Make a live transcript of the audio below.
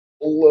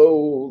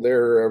Hello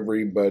there,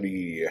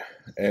 everybody,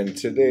 and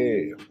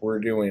today we're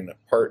doing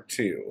part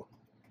two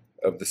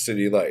of the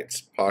City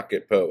Lights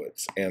Pocket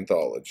Poets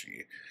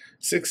Anthology,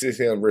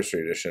 60th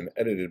Anniversary Edition,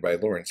 edited by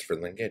Lawrence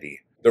Ferlinghetti.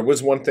 There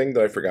was one thing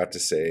that I forgot to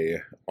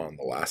say on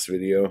the last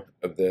video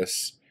of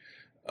this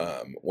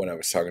when I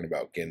was talking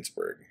about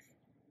Ginsberg.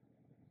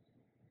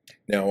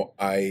 Now,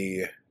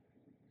 I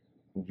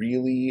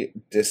really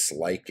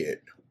dislike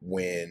it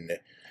when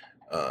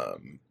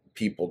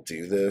people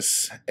do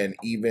this, and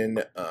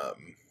even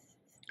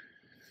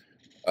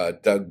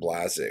Doug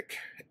Blazik,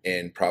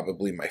 in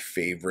probably my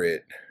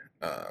favorite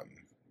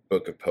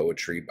book of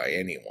poetry by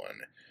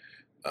anyone,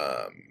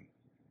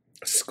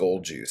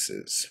 Skull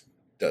Juices,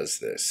 does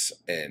this.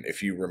 And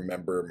if you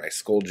remember my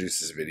Skull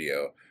Juices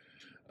video,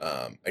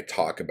 I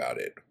talk about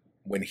it.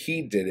 When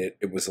he did it,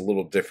 it was a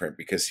little different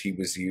because he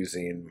was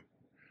using,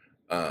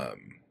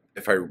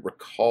 if I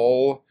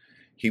recall,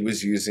 he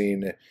was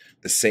using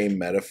the same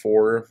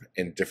metaphor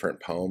in different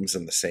poems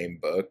in the same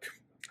book,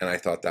 and I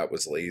thought that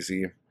was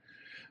lazy.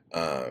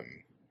 But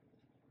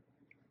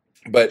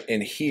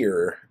in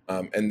here,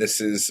 and this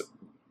is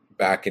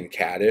back in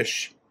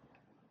Kaddish,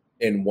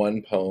 in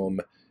one poem,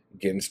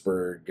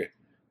 Ginsberg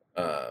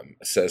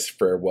says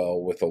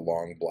farewell with a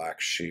long black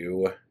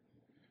shoe,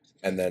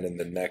 and then in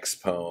the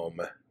next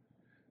poem,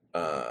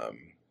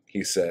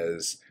 he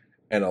says,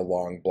 and a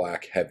long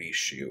black heavy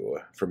shoe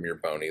from your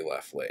bony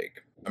left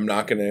leg. I'm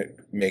not going to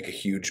make a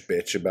huge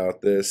bitch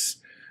about this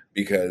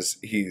because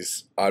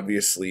he's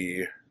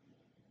obviously,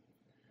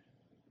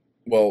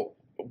 well,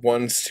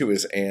 one's to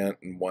his aunt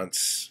and one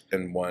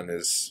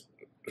is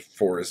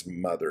for his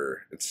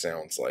mother, it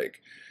sounds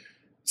like.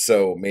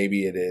 So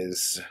maybe it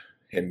is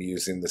him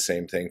using the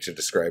same thing to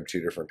describe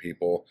two different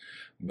people.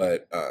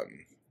 But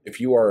if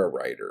you are a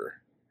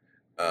writer,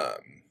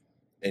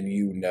 and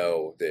you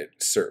know that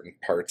certain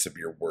parts of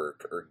your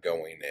work are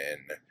going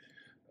in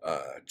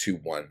to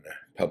one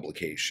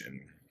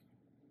publication,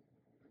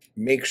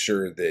 make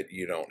sure that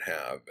you don't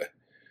have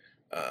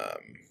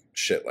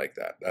shit like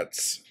that.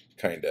 That's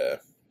kind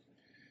of,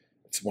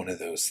 it's one of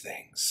those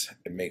things.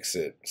 It makes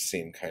it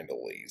seem kind of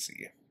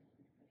lazy.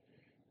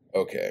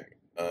 Okay,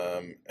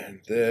 and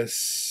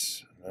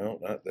this, no,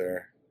 not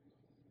there.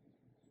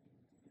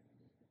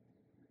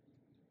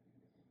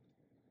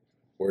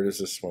 Where does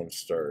this one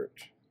start?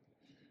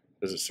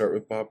 Does it start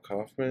with Bob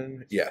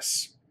Kaufman?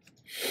 Yes.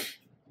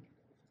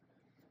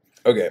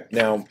 Okay,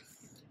 now,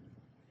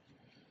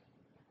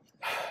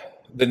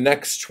 the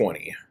next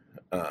 20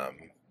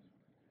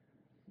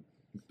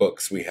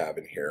 books we have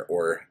in here,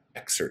 or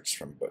excerpts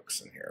from books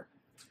in here,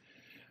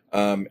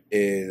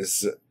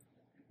 is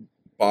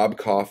Bob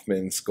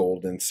Kaufman's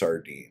Golden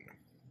Sardine.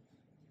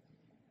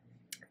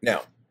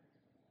 Now,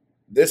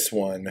 this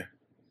one,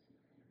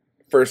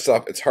 first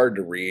off, it's hard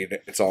to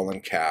read. It's all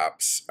in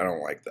caps. I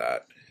don't like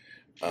that.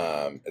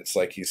 It's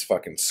like he's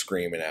fucking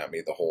screaming at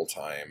me the whole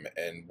time,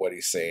 and what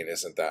he's saying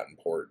isn't that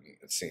important,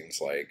 it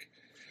seems like.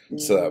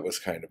 So that was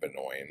kind of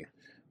annoying.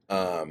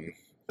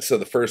 So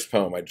the first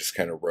poem I just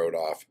kind of wrote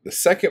off. The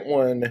second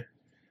one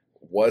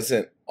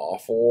wasn't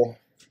awful,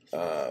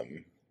 but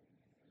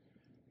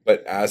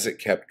as it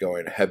kept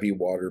going, Heavy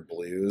Water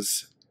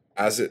Blues,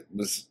 as it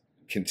was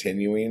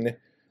continuing,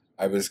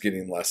 I was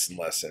getting less and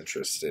less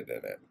interested in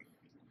it.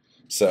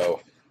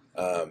 So,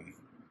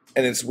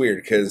 and it's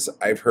weird because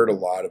I've heard a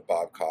lot of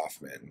Bob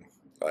Kaufman.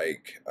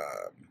 Like,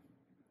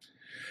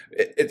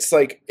 it's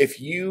like if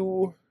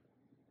you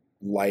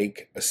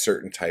like a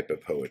certain type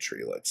of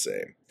poetry, let's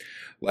say,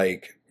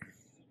 like,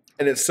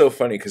 and it's so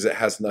funny because it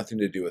has nothing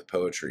to do with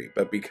poetry,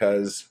 but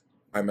because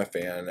I'm a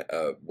fan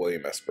of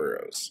William S.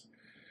 Burroughs,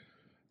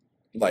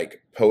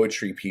 like,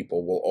 poetry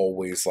people will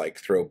always like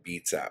throw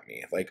beats at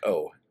me, like,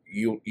 oh,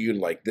 you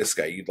like this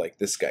guy, you'd like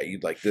this guy,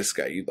 you'd like this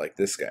guy, you'd like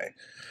this guy.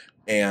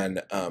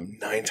 And 9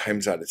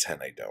 times out of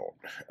 10, I don't.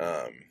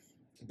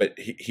 But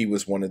he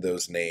was one of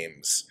those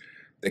names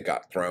that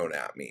got thrown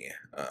at me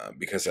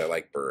because I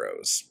like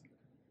Burroughs.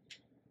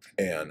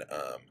 And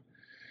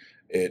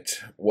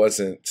it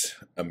wasn't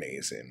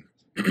amazing.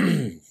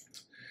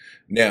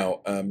 Now,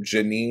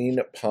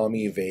 Janine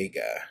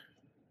Pommy-Vega,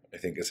 I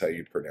think is how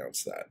you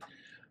pronounce that.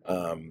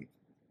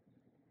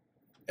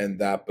 And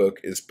that book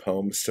is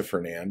Poems to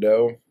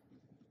Fernando.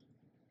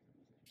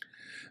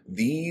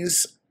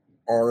 These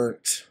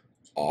aren't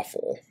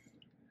awful,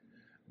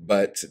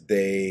 but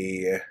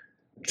they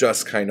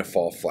just kind of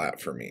fall flat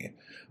for me.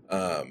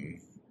 But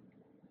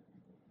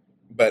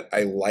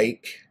I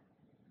like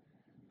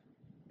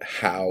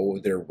how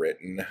they're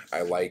written.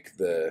 I like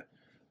the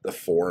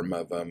form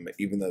of them,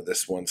 even though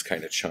this one's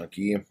kind of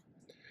chunky.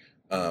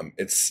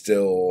 It's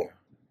still,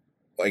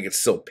 like, it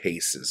still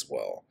paces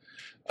well.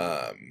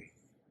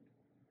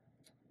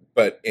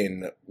 But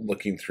in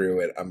looking through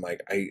it, I'm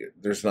like,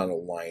 there's not a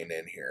line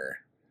in here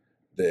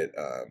that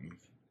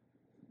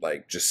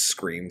like just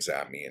screams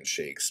at me and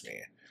shakes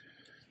me.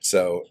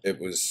 So it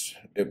was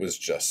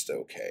just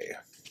okay.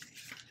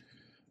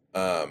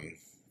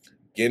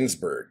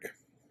 Ginsberg.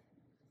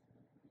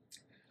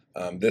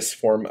 This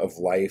form of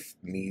life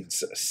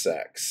needs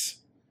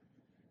sex.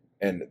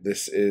 And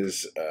this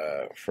is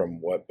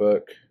from what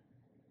book?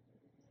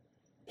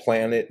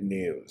 Planet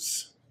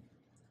News.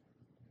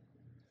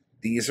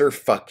 These are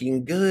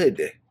fucking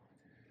good.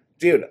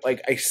 Dude,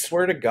 like, I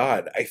swear to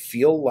God, I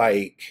feel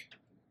like...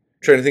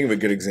 I'm trying to think of a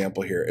good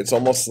example here. It's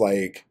almost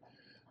like...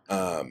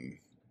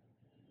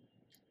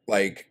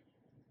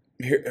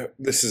 Here,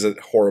 this is a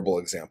horrible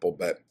example,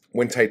 but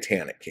when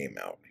Titanic came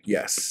out,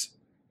 yes,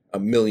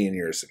 1,000,000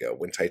 years ago,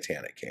 when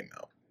Titanic came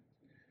out,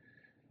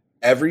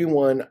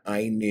 everyone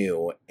I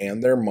knew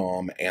and their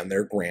mom and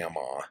their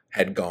grandma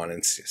had gone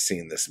and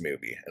seen this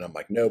movie. And I'm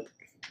like, nope,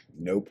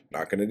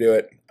 not going to do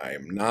it. I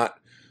am not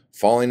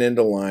falling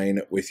into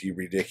line with you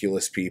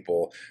ridiculous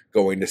people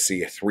going to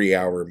see a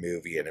 3-hour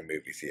movie in a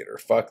movie theater.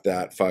 Fuck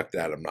that.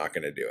 I'm not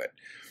going to do it.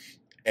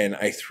 And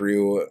I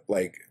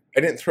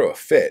didn't throw a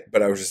fit,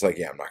 but I was just like,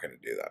 yeah, I'm not going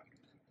to do that.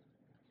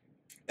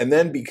 And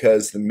then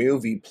because the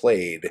movie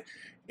played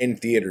in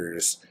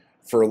theaters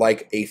for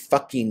like a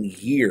fucking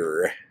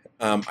year,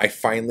 I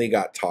finally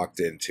got talked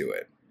into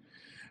it.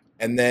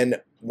 And then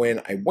when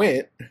I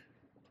went,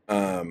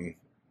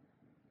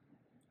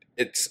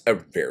 it's a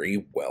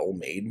very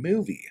well-made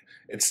movie.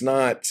 It's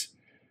not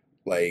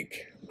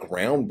like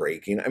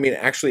groundbreaking. I mean,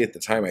 actually at the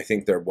time, I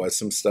think there was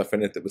some stuff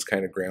in it that was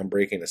kind of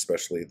groundbreaking,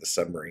 especially the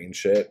submarine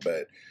shit,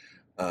 but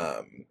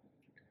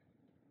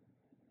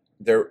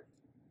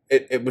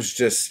it was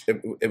just,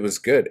 it was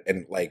good.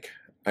 And like,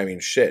 I mean,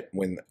 shit,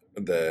 when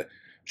the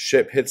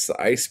ship hits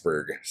the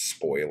iceberg,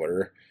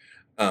 spoiler,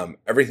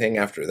 everything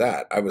after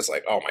that, I was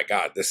like, oh my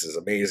God, this is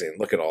amazing.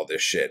 Look at all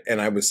this shit.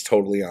 And I was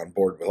totally on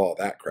board with all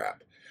that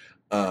crap.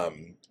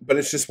 But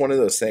it's just one of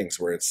those things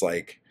where it's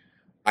like,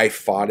 I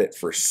fought it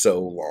for so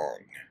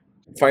long.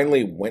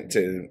 Finally went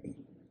to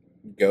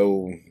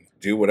go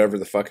do whatever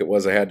the fuck it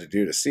was I had to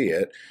do to see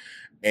it.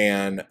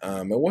 And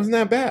it wasn't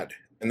that bad.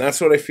 And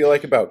that's what I feel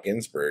like about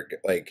Ginsberg.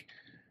 Like,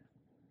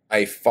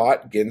 I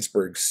fought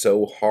Ginsberg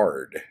so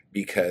hard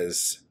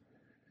because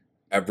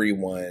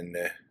everyone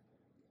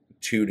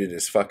tooted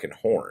his fucking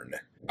horn.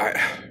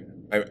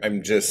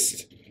 I'm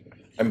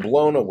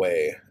blown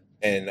away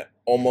and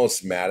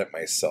almost mad at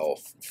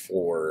myself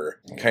for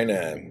kind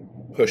of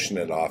pushing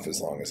it off as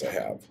long as I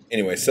have.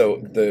 Anyway, so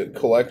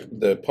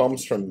the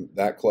poems from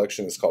that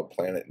collection is called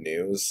Planet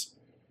News.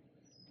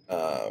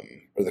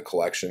 Or the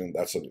collection,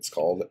 that's what it's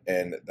called.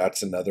 And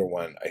that's another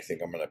one I think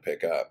I'm going to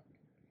pick up.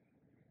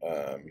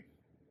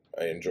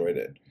 I enjoyed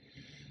it.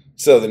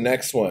 So the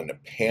next one,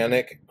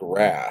 Panic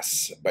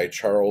Grass by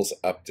Charles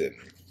Upton.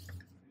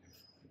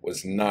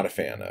 Was not a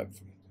fan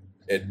of.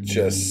 It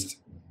just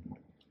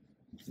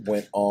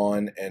went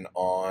on and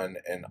on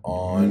and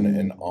on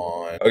and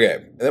on. Okay,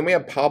 and then we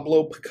have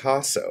Pablo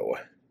Picasso.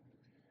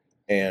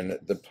 And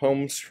the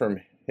poems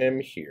from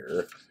him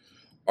here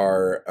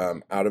are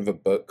out of a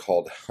book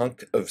called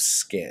Hunk of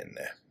Skin.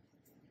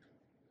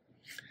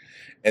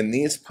 And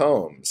these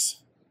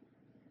poems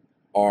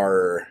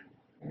are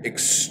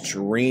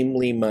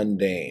extremely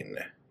mundane,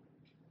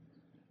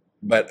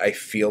 but I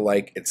feel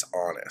like it's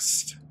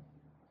honest.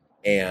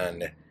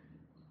 And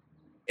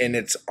in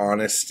its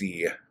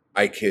honesty,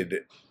 I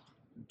could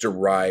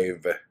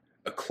derive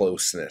a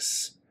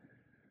closeness,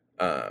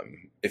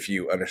 if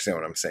you understand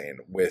what I'm saying,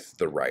 with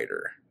the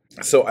writer.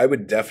 So I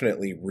would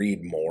definitely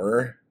read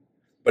more,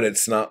 but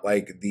it's not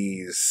like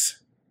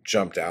these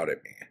jumped out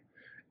at me.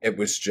 It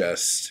was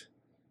just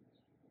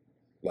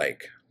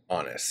like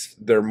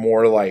honest. They're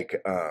more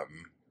like,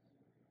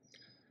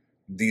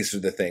 these are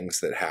the things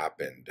that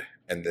happened,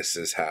 and this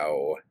is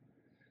how,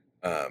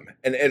 and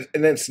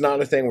it's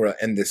not a thing where,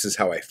 and this is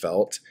how I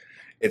felt.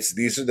 It's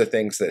these are the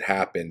things that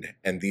happened,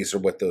 and these are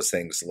what those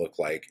things look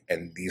like,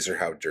 and these are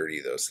how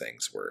dirty those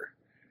things were.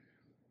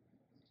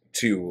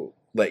 To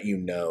let you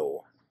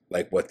know,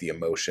 like, what the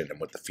emotion and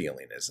what the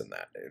feeling is in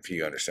that, if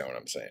you understand what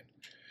I'm saying.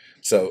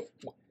 So,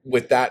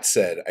 with that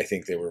said, I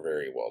think they were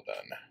very well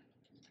done.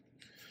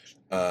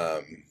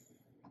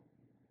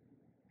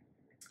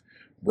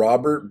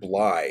 Robert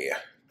Bly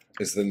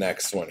is the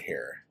next one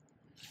here.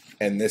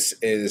 And this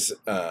is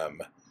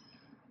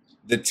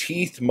The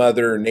Teeth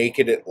Mother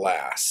Naked at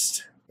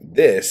Last.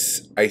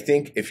 This, I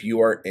think if you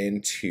are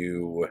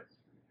into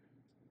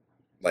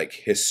like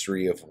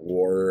history of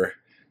war,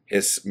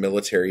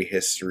 military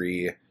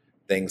history,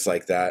 things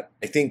like that,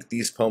 I think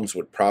these poems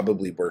would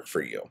probably work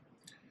for you.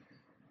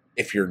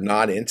 If you're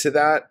not into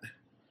that,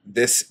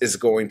 this is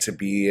going to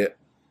be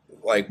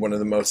like one of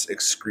the most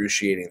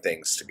excruciating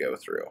things to go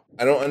through.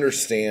 I don't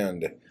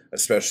understand,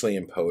 especially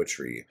in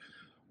poetry,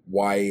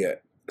 why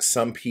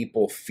some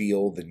people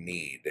feel the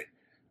need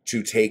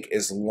to take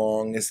as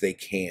long as they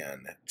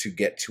can to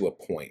get to a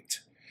point.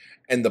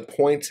 And the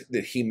point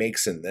that he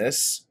makes in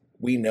this,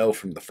 we know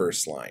from the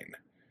first line.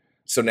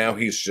 So now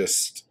he's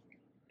just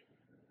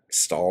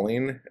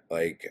stalling.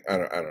 Like, I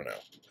don't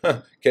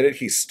know. Get it?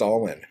 He's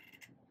stalling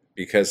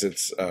because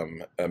it's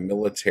a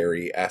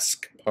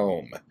military-esque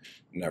poem.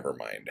 Never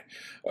mind.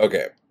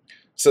 Okay.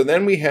 So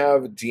then we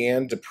have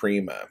Deanne de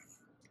Prima.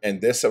 And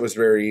this I was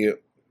very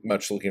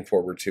much looking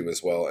forward to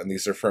as well. And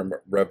these are from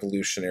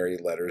Revolutionary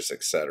Letters,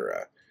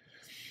 etc.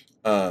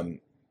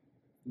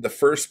 the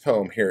first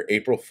poem here,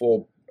 April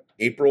Fool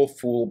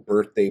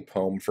birthday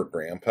poem for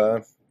Grandpa,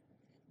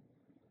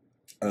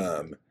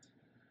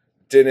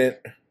 didn't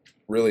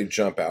really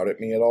jump out at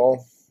me at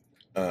all.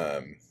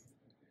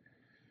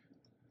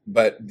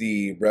 But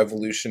the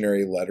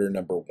Revolutionary Letter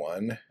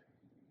 #1,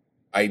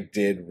 I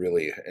did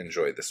really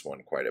enjoy this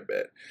one quite a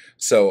bit.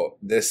 So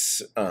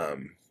this, I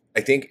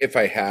think if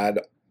I had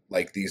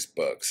like these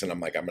books, and I'm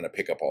like, I'm going to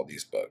pick up all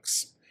these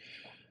books,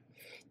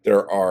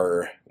 there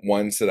are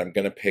ones that I'm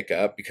going to pick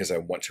up because I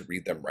want to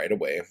read them right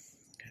away.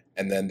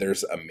 And then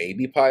there's a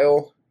maybe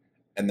pile.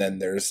 And then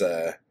there's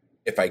a,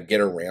 if I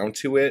get around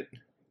to it,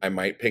 I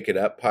might pick it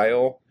up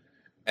pile.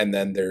 And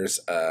then there's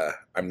a,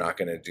 I'm not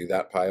going to do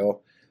that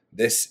pile.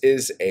 This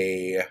is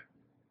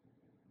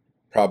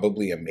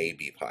probably a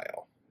maybe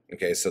pile.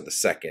 Okay, so the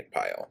second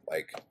pile,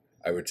 like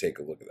I would take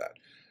a look at that.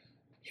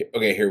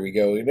 Okay, here we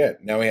go again.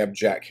 Now we have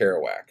Jack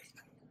Kerouac.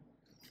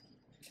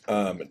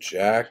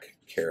 Jack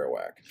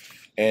Kerouac.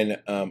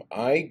 And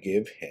I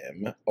give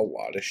him a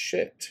lot of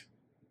shit.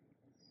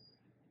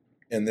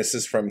 And this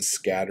is from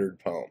Scattered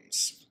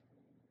Poems.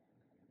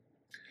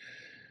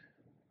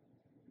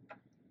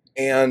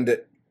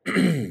 And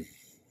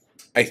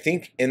I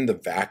think in the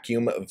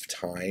vacuum of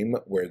time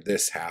where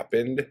this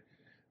happened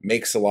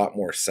makes a lot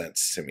more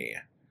sense to me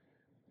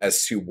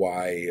as to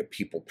why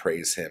people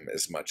praise him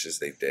as much as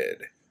they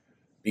did.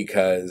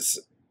 Because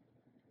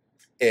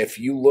if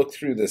you look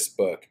through this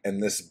book,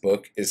 and this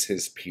book is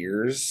his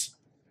peers,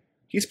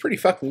 he's pretty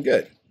fucking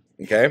good,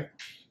 okay?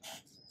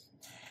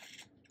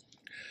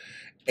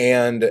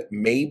 And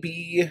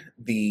maybe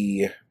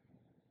the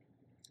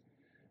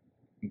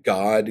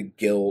God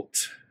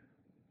guilt,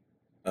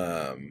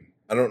 I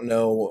don't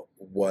know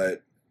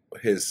what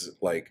his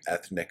like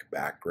ethnic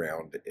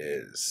background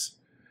is,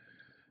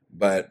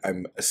 but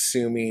I'm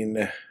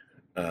assuming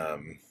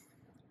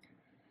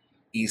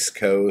East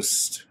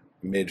Coast,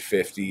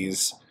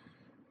 mid-50s,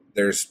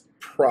 there's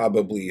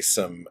probably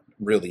some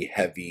really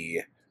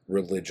heavy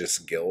religious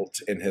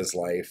guilt in his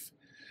life.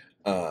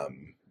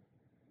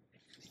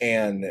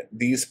 And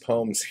these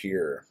poems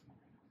here,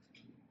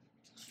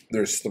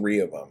 there's 3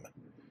 of them.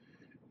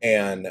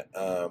 And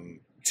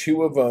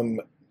 2 of them,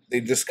 they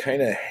just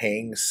kind of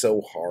hang so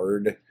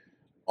hard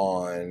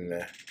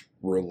on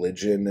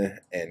religion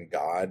and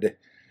God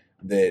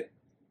that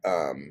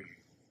I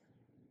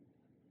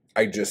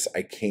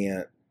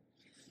can't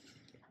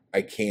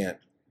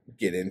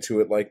get into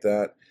it like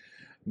that.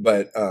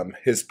 But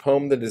his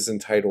poem that is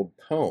entitled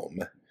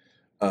Poem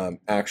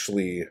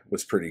actually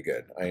was pretty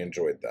good. I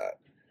enjoyed that.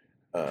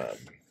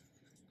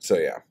 So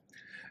yeah.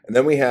 And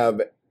then we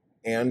have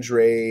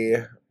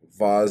Andrei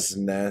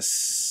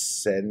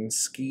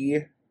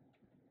Voznesensky,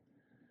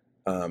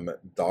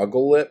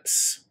 Doggle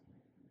Lips.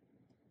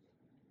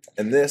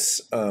 And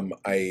this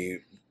I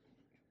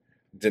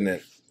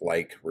didn't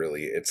like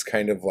really. It's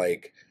kind of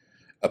like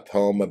a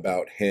poem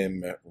about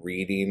him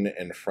reading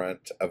in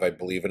front of, I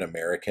believe, an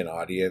American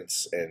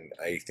audience, and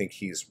I think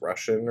he's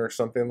Russian or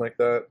something like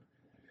that.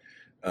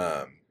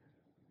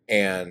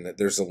 And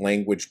there's a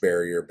language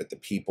barrier, but the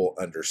people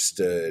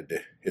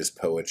understood his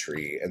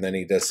poetry. And then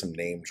he does some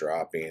name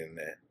dropping,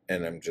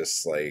 and I'm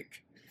just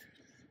like,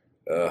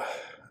 ugh.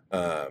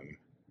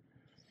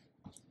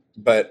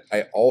 But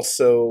I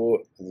also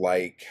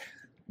like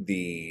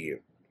the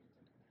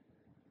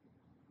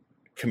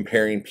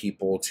comparing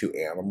people to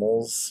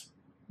animals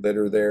that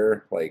are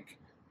there, like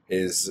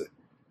his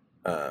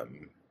how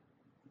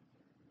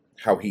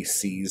he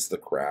sees the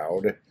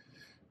crowd.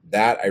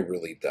 That I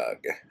really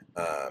dug.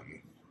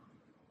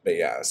 But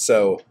yeah,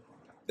 so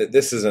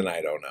this is an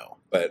I don't know,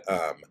 but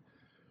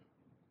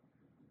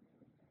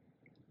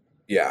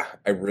yeah,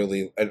 I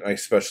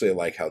especially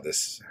like how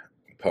this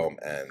poem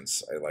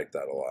ends. I like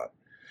that a lot.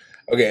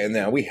 Okay, and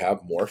now we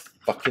have more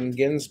fucking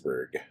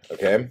Ginsberg.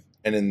 Okay,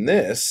 and in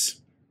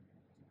this,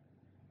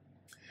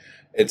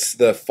 it's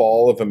the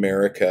Fall of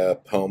America,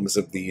 Poems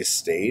of These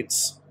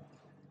States.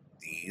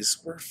 These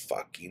were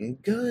fucking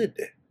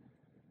good.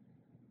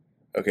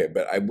 Okay,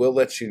 but I will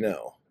let you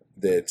know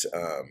that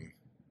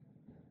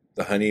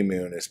the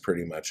honeymoon is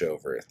pretty much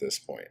over at this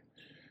point.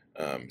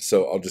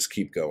 So I'll just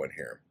keep going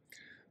here.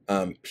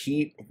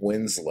 Pete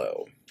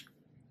Winslow.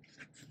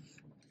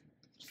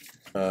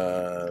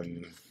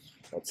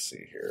 Let's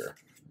see here.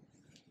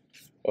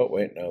 Oh,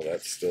 wait, no,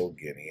 that's still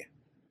Guinea.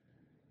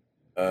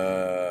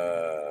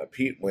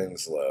 Pete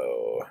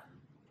Winslow.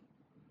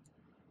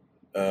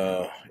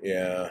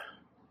 Yeah.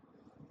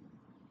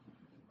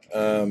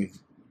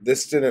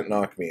 This didn't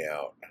knock me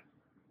out.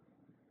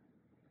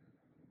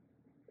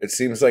 It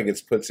seems like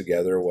it's put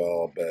together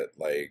well, but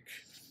like,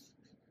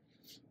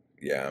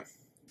 yeah,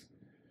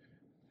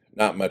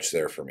 not much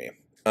there for me.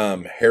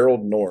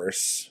 Harold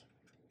Norse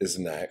is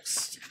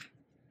next,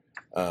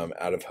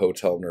 out of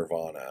Hotel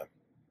Nirvana.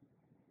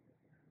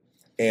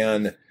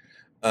 And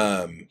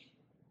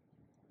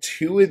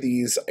 2 of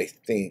these, I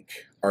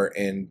think, are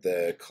in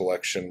the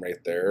collection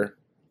right there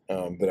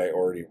that I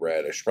already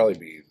read. I should probably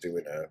be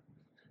doing a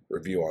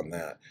review on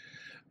that.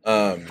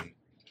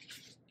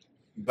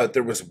 But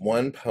there was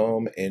one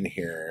poem in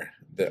here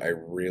that I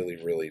really,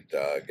 really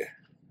dug.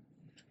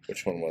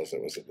 Which one was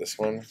it? Was it this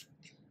one?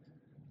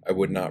 I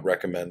Would Not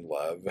Recommend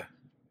Love.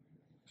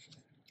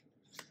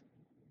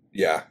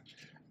 Yeah.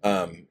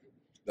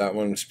 That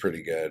one's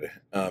pretty good.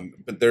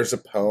 But there's a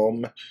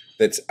poem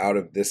that's out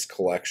of this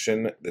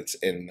collection that's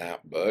in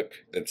that book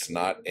that's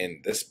not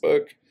in this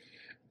book.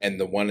 And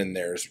the one in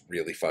there is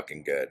really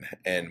fucking good.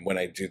 And when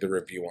I do the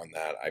review on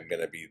that, I'm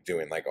going to be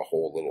doing like a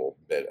whole little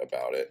bit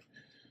about it.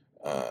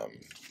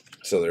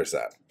 So there's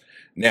that.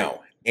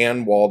 Now,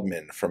 Anne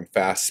Waldman from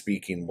Fast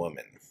Speaking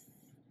Woman.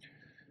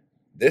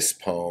 This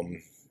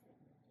poem,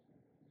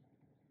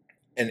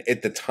 and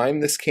at the time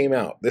this came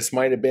out, this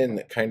might have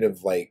been kind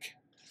of like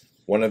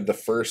one of the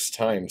first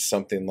times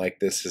something like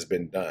this has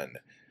been done.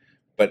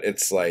 But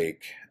it's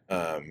like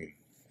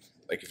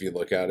if you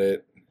look at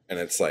it, and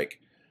it's like,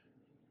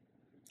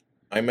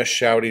 I'm a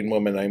shouting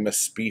woman, I'm a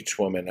speech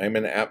woman, I'm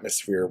an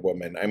atmosphere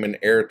woman, I'm an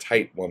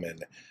airtight woman.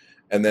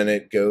 And then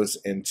it goes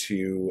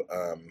into,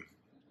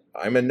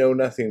 I'm a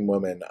know-nothing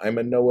woman, I'm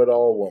a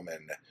know-it-all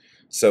woman.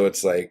 So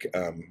it's like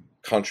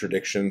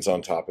contradictions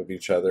on top of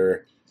each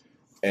other.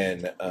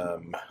 And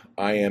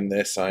I am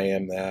this, I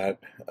am that,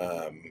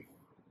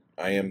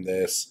 I am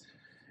this.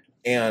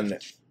 And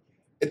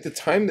at the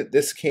time that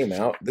this came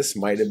out, this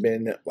might have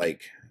been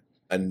like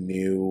a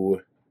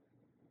new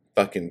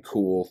fucking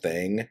cool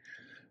thing.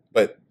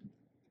 But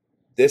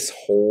this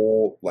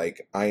whole,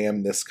 like, I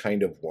am this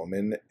kind of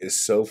woman is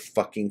so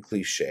fucking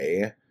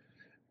cliche.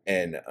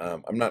 And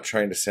I'm not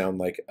trying to sound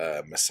like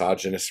a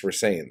misogynist for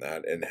saying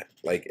that. And,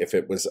 like, if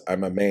it was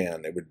I'm a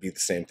man, it would be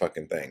the same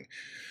fucking thing.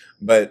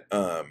 But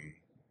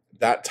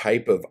that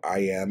type of I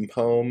am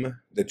poem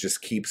that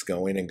just keeps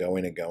going and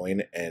going and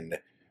going and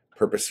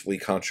purposefully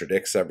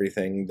contradicts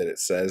everything that it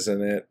says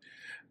in it.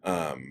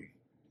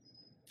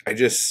 I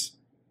just,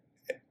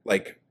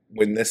 like,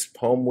 when this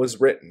poem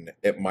was written,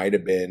 it might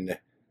have been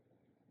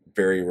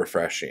very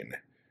refreshing.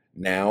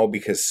 Now,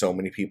 because so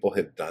many people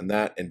have done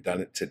that and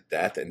done it to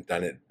death and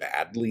done it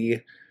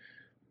badly,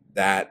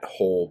 that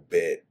whole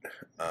bit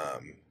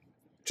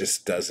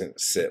just doesn't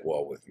sit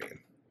well with me.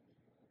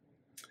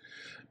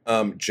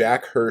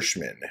 Jack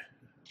Hirschman.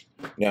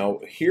 Now,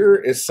 here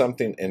is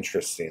something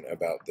interesting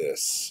about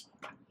this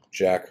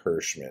Jack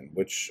Hirschman,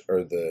 which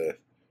are the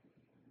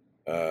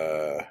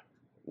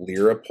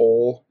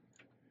Lyrapole.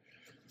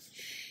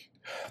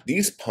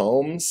 These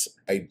poems,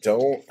 I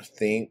don't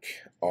think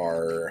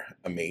are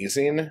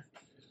amazing,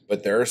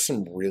 but there are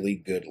some really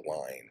good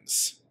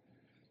lines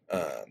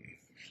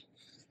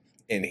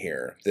in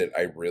here that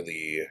I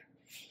really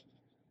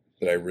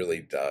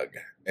dug,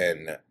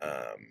 and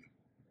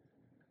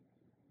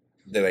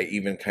that I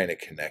even kind of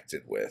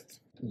connected with.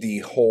 The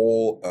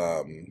whole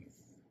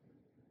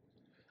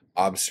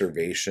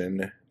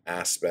observation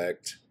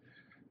aspect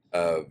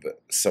of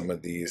some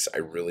of these I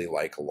really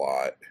like a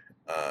lot.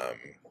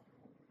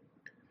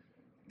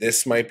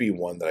 This might be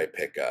one that I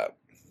pick up,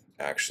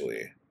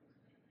 actually.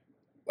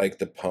 Like,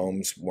 the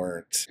poems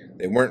weren't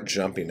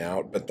jumping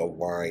out, but the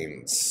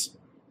lines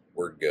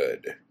were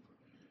good.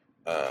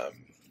 I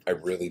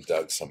really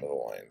dug some of the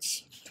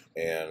lines.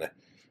 And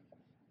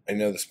I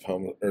know this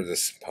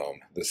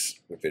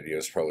video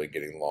is probably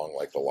getting long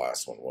like the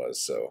last one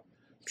was, so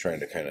I'm trying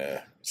to kind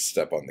of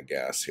step on the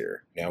gas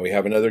here. Now we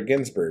have another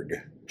Ginsberg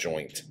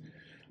joint.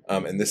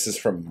 And this is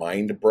from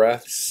Mind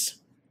Breaths.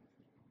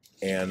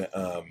 And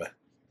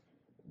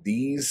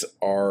these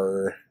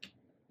are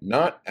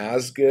not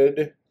as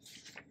good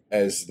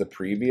as the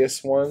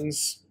previous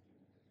ones,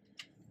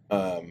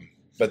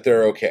 but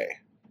they're okay.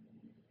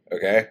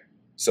 Okay?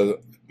 So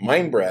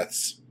Mind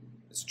Breaths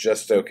is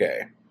just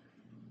okay.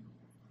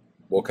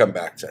 We'll come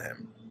back to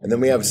him. And then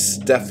we have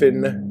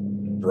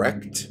Stefan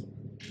Brecht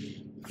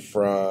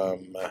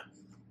from,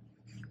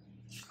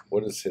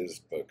 what is his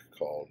book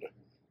called?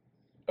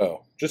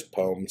 Oh, just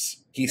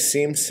poems. He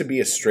seems to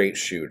be a straight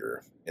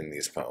shooter in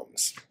these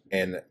poems,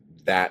 and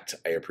that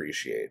I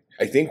appreciate.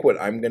 I think what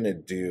I'm going to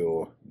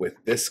do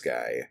with this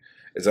guy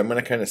is I'm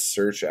going to kind of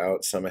search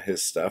out some of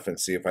his stuff and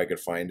see if I could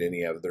find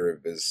any other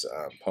of his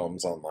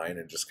poems online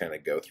and just kind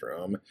of go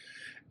through them.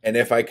 And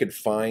if I could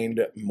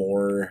find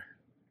more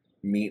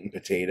meat and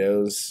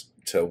potatoes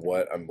to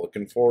what I'm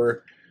looking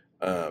for,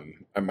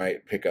 I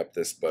might pick up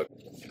this book.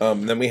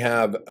 Then we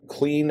have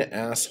Clean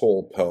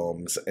Asshole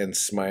Poems and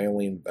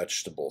Smiling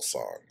Vegetable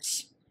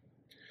Songs.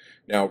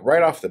 Now,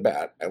 right off the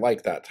bat, I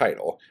like that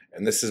title,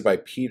 and this is by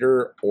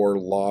Peter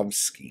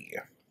Orlovsky.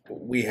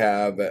 We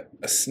have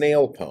a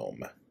snail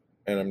poem,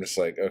 and I'm just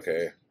like,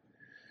 okay.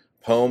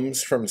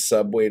 Poems from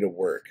Subway to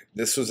Work.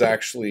 This was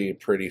actually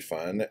pretty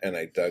fun, and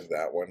I dug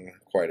that one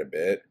quite a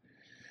bit.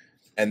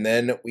 And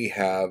then we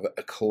have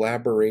a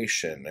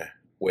collaboration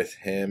with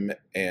him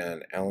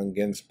and Allen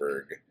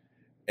Ginsberg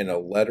in A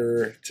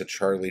Letter to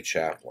Charlie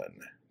Chaplin.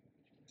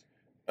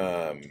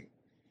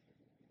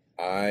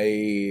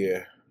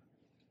 I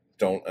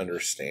don't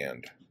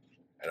understand.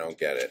 I don't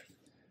get it.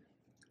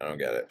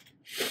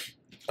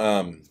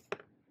 And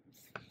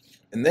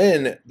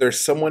then there's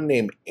someone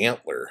named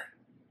Antler.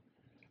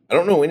 I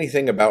don't know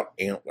anything about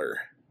Antler,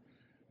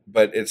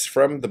 but it's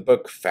from the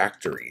book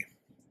Factory.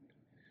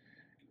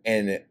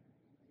 And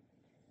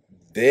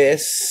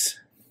this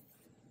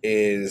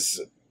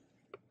is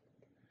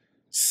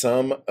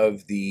some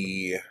of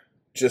the,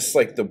 just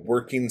like the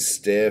working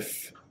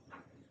stiff,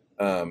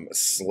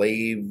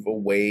 slave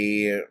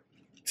away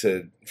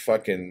to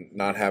fucking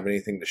not have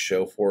anything to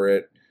show for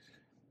it.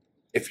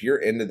 If you're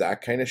into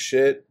that kind of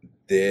shit,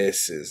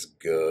 this is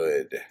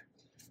good.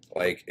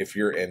 Like, if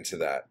you're into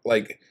that,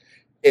 like,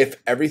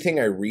 if everything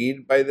I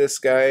read by this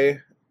guy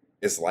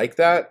is like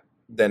that,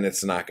 then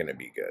it's not going to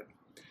be good.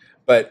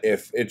 But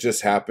if it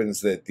just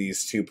happens that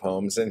these two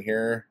poems in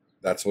here,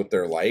 that's what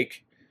they're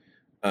like,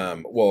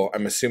 well,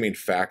 I'm assuming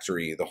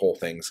Factory, the whole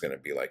thing's going to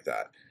be like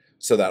that.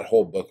 So that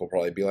whole book will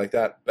probably be like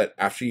that. But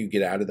after you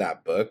get out of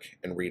that book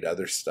and read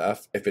other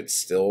stuff, if it's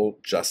still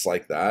just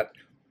like that,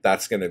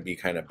 that's going to be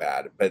kind of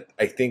bad. But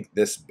I think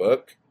this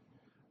book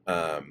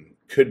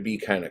could be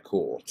kind of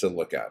cool to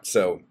look at.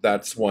 So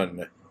that's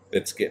one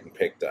that's getting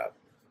picked up.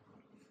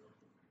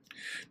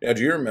 Now,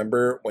 do you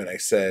remember when I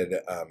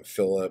said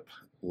Philip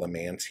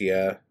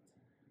Lamantia?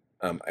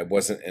 I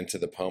wasn't into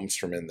the poems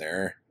from in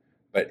there,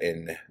 but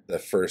in the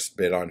first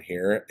bit on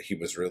here, he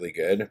was really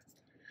good.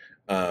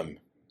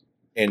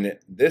 In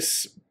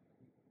this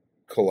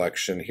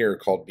collection here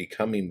called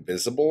Becoming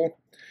Visible,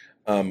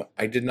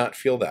 I did not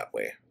feel that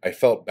way. I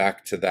felt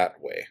back to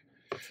that way.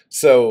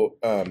 So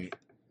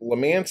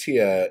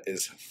Lamantia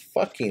is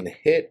fucking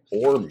hit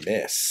or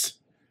miss.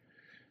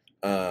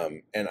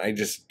 And I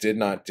just did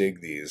not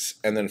dig these.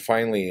 And then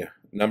finally,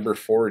 number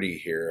 40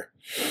 here,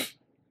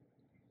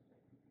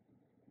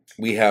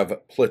 we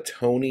have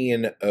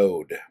Platonian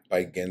Ode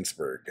by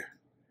Ginsberg.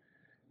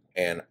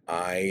 And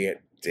I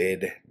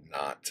did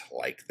not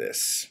like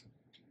this.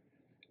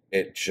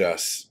 It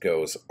just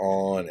goes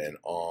on and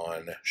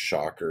on,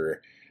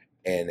 shocker.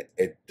 And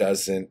it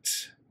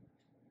doesn't,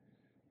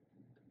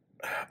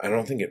 I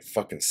don't think it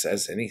fucking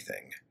says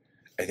anything.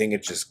 I think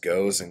it just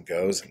goes and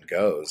goes and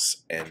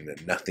goes,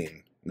 and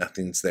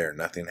nothing's there.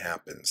 Nothing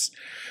happens.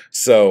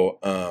 So,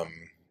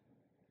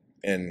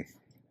 and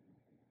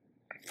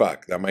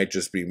fuck, that might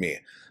just be me.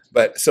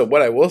 But so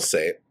what I will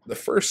say, the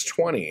first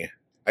 20,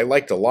 I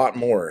liked a lot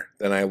more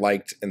than I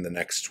liked in the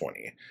next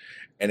 20.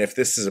 And if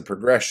this is a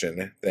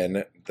progression,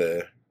 then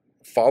the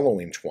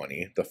following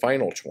 20, the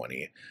final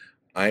 20,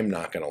 I'm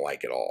not going to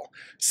like it all.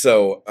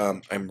 So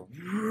I'm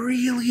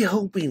really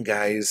hoping,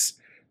 guys,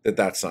 that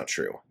that's not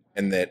true.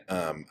 And that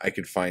I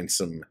could find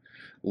some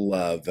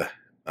love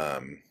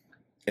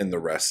in the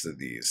rest of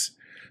these.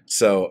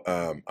 So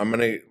I'm going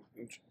to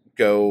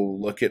go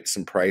look at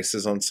some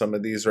prices on some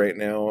of these right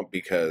now,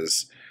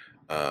 because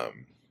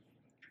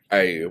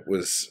I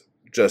was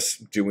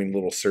just doing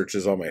little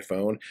searches on my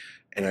phone,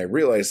 and I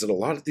realized that a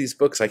lot of these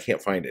books I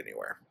can't find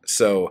anywhere.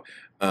 So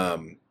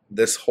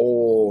this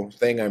whole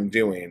thing I'm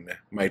doing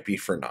might be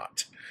for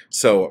naught.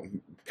 So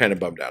I'm kind of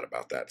bummed out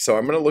about that. So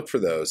I'm going to look for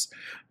those.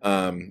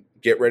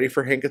 Get ready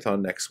for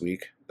Hankathon next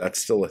week. That's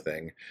still a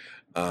thing.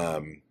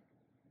 Go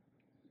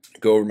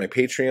over to my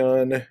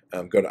Patreon.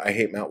 Go to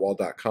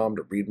IHateMountWall.com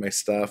to read my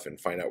stuff and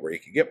find out where you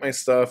can get my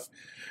stuff.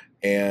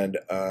 And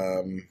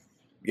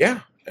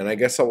yeah, and I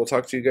guess I will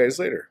talk to you guys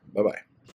later. Bye-bye.